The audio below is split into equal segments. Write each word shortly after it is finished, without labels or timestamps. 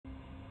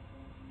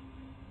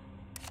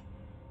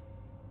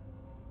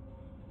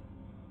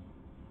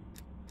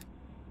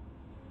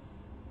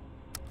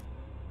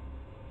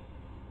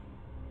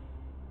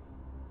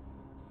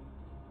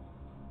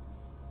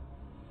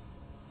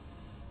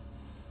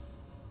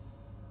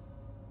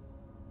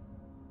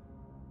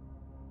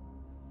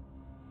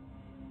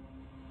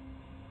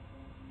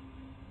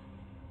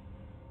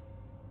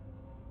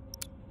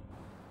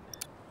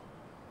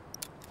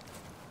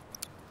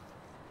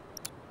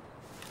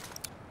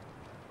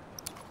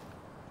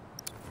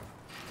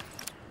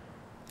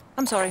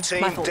I'm sorry,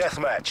 Team my fault.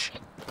 deathmatch.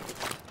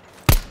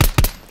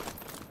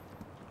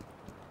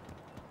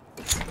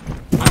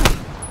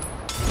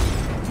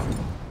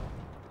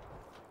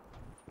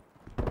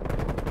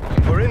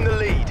 We're in the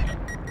lead.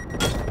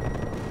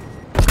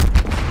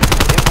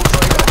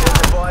 Infiltrate,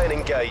 identify and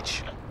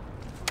engage.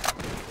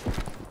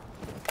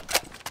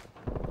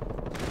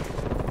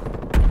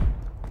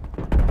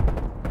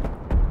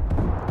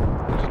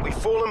 We've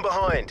fallen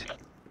behind.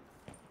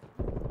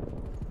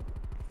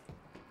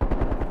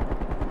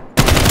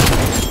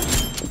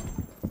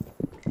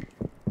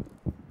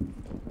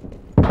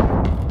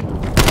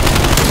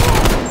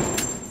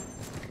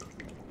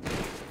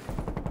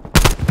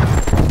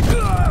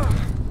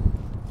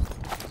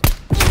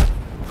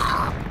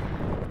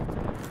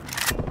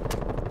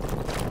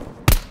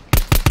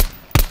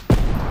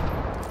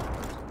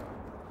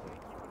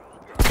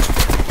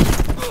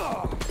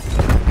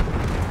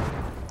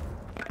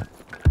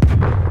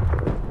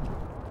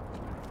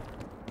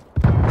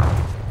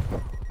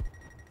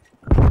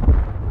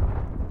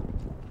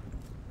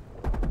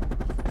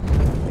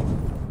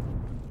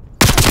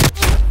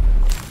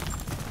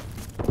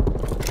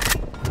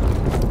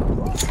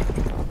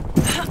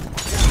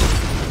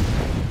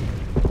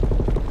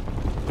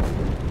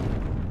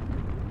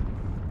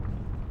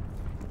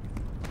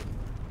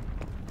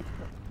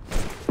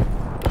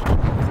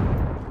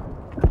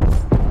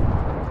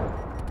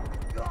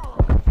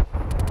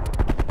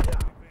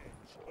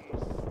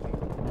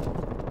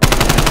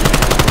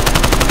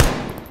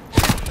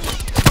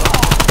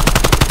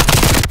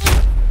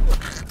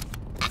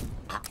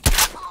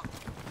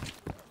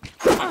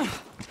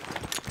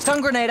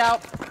 Stun grenade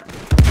out.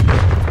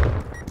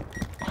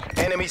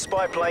 Enemy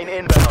spy plane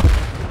inbound.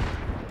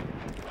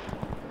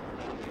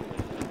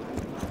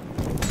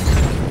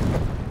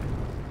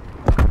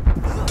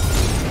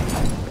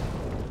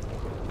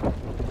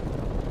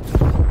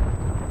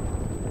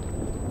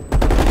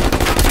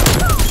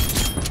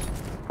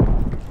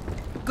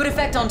 Good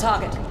effect on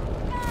target.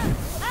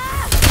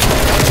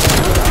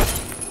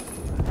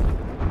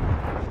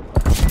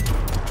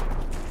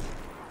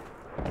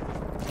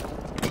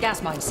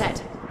 Gas mine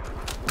set.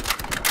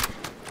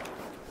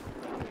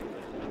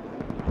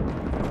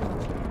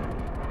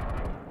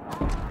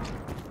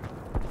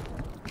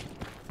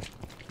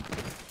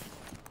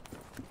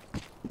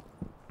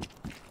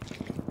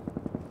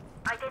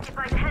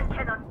 Identified hand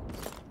cannon.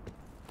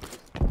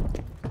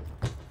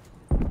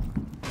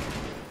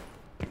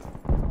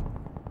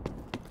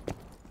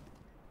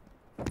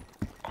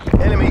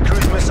 Enemy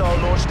cruise missile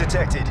launch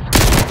detected.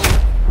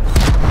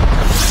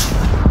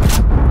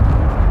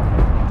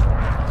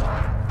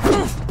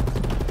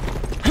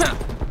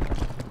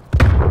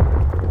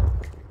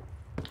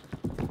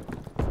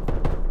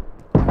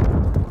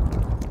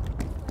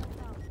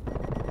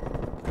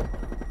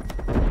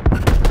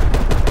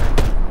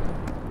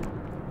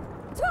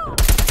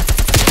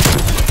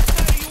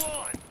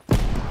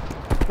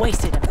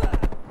 Wasted him.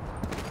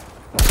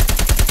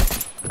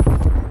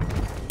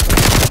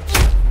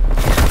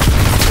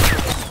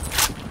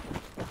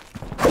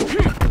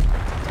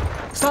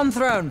 Stun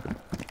thrown.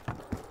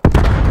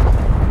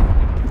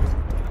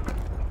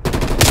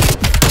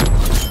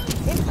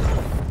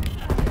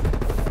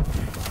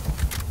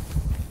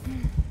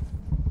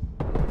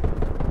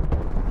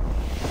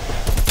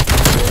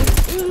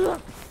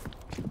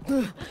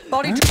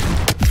 Body.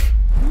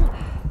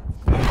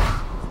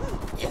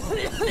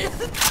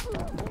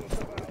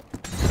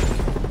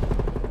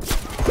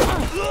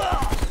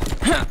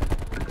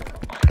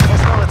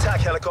 Hostile attack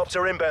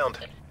helicopter inbound.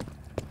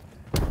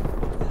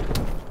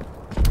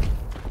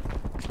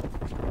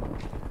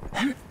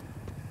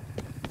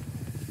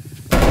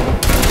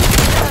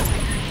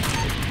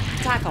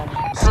 Tackle.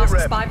 Sit Past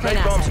rep. spy plane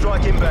Napalm asset.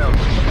 strike inbound.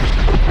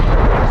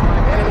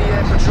 Enemy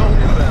air patrol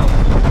inbound.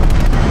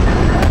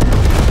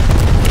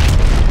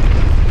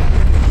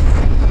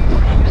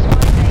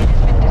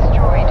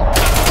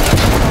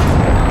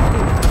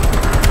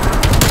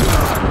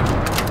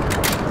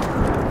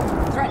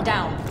 Threat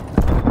down.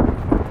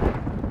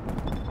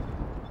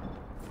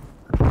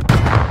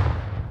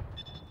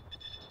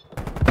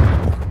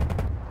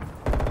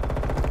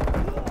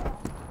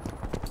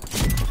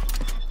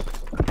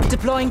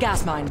 Deploying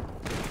gas mine.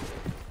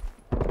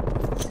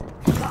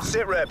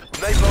 Sit rep.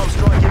 Napalm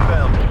strike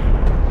inbound.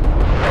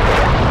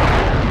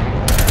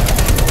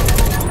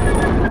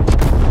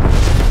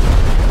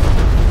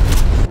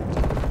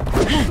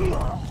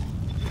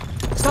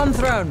 Stun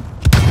thrown.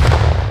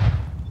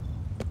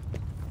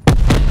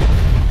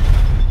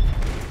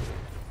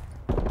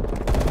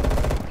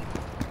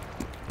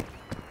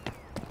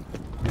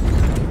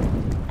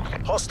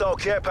 Hostile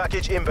care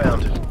package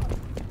inbound.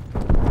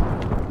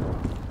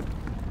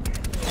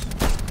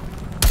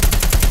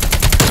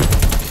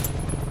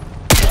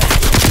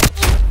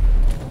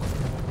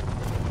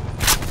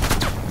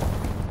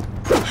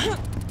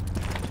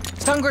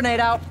 Stun grenade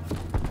out.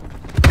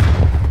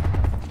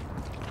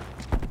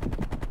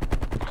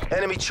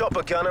 Enemy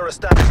chopper gunner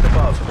established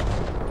above.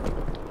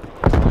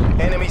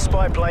 Enemy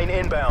spy plane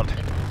inbound.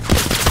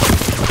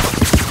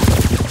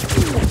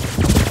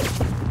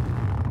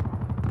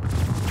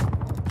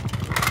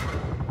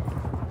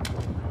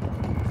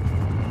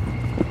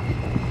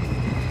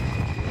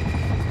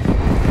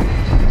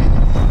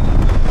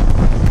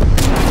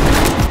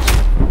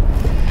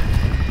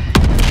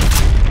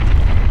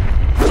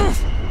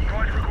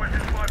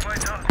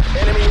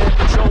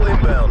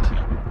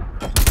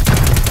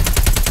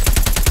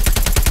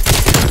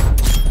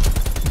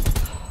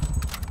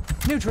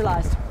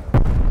 neutralized.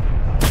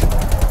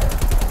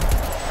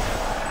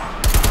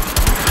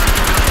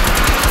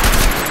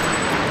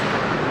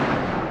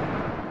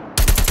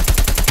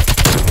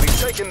 We've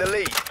taken the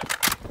lead.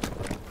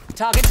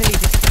 Target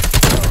deleted.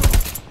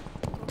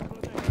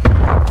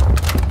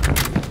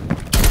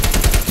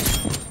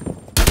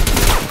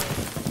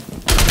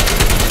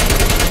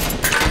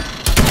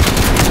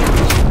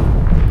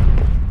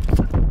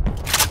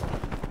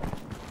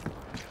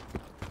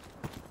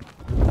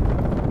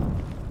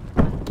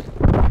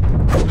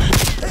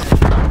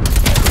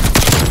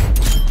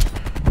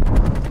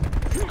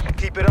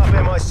 Keep it up,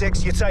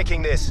 MI6. You're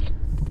taking this.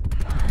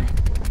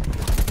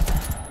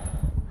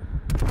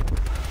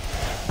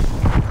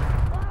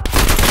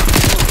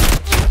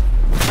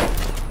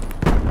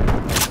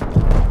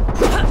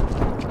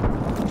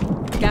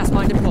 Gas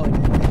mine deployed.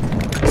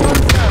 Stun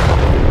thrown.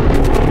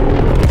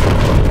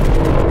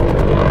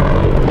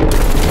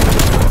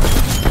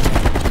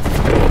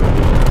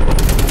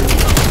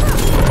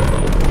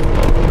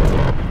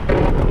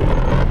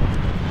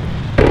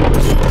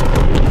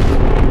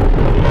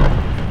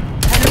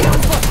 Enemy on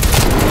foot.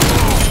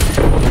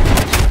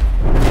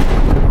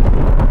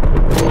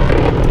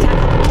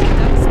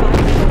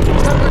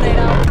 Stun grenade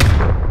out.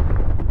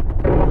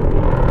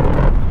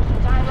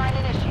 Timeline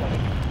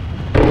initiated.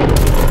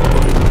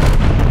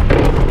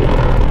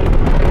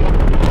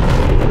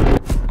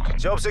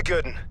 Job's a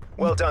good 'un.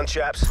 Well done,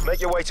 chaps.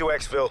 Make your way to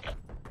Exfil.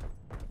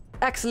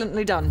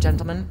 Excellently done,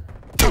 gentlemen.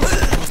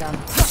 Excellently done.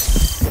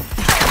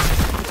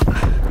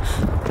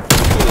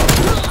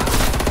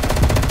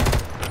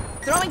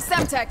 Throwing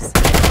Semtex.